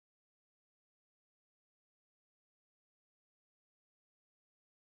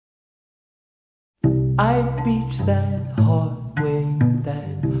I beach that hot wave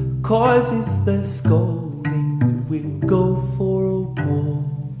that causes the scolding, and we'll go for a walk.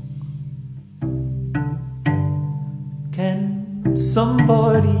 Can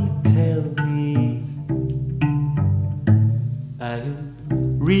somebody tell me I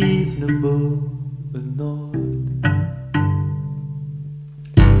am reasonable or not?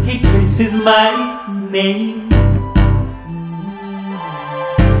 He traces my name,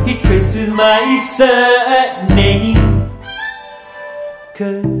 he traces my surname.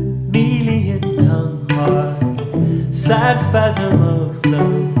 Chameleon tongue hard, sad spasm of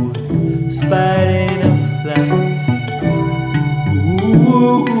love was spied in a flash.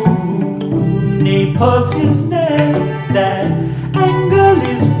 Ooh, nape of his neck, that angle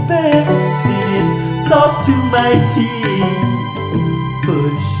is best. It is soft to my teeth,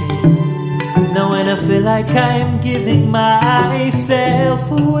 pushing. Now when I feel like I'm giving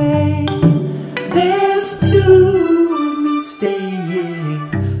myself away, there's two of me staying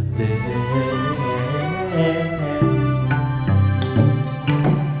there.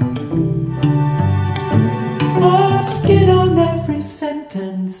 Asking on every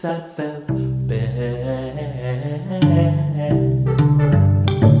sentence I felt bad.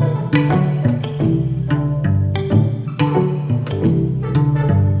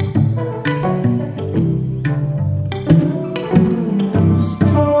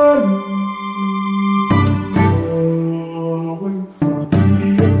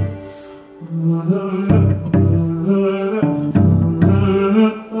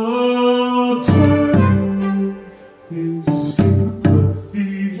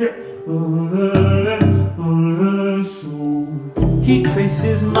 He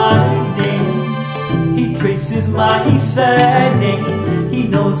traces my name, he traces my surname. He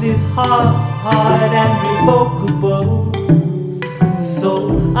knows his heart hard and revocable. So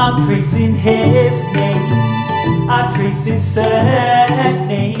I'm tracing his name, I trace his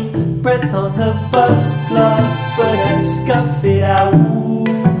surname. Breath on the bus glass, but I scuff it out.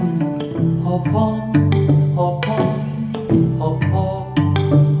 Hop on, hop on, hop on,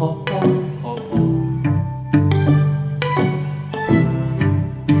 hop on, hop on.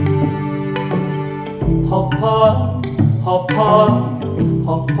 Hop on, hop on,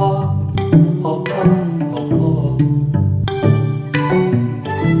 hop on, hop on, hop on.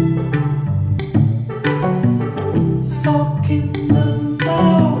 Sock in the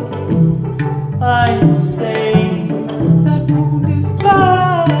mouth, I say that wound is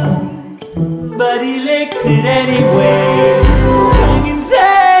bound, but he licks it anyway. Hanging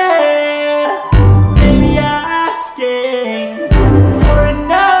there, maybe asking for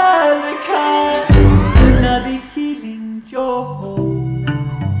another kind, another healing joy.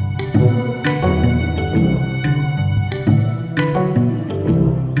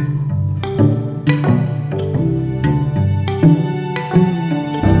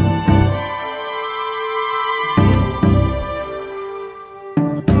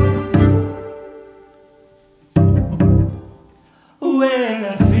 When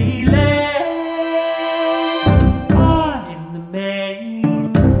I'm feeling on in the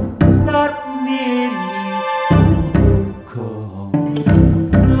main, not nearly overcome,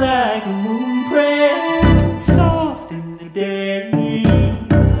 like a moon print, soft in the day.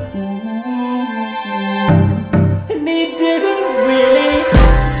 Ooh, and he didn't really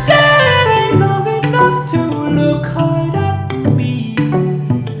stay long enough to look hard at me.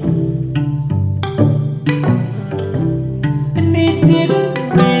 And he didn't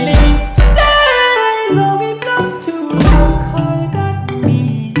really stay long enough to look hard at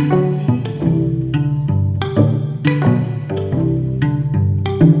me.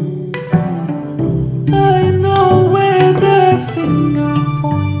 I know where the finger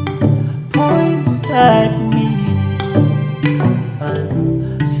points at me.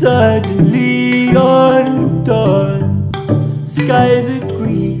 I'm suddenly undone. Skies are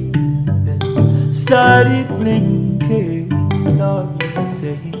green and started blinking. Not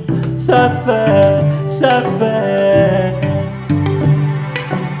saying suffer, suffer.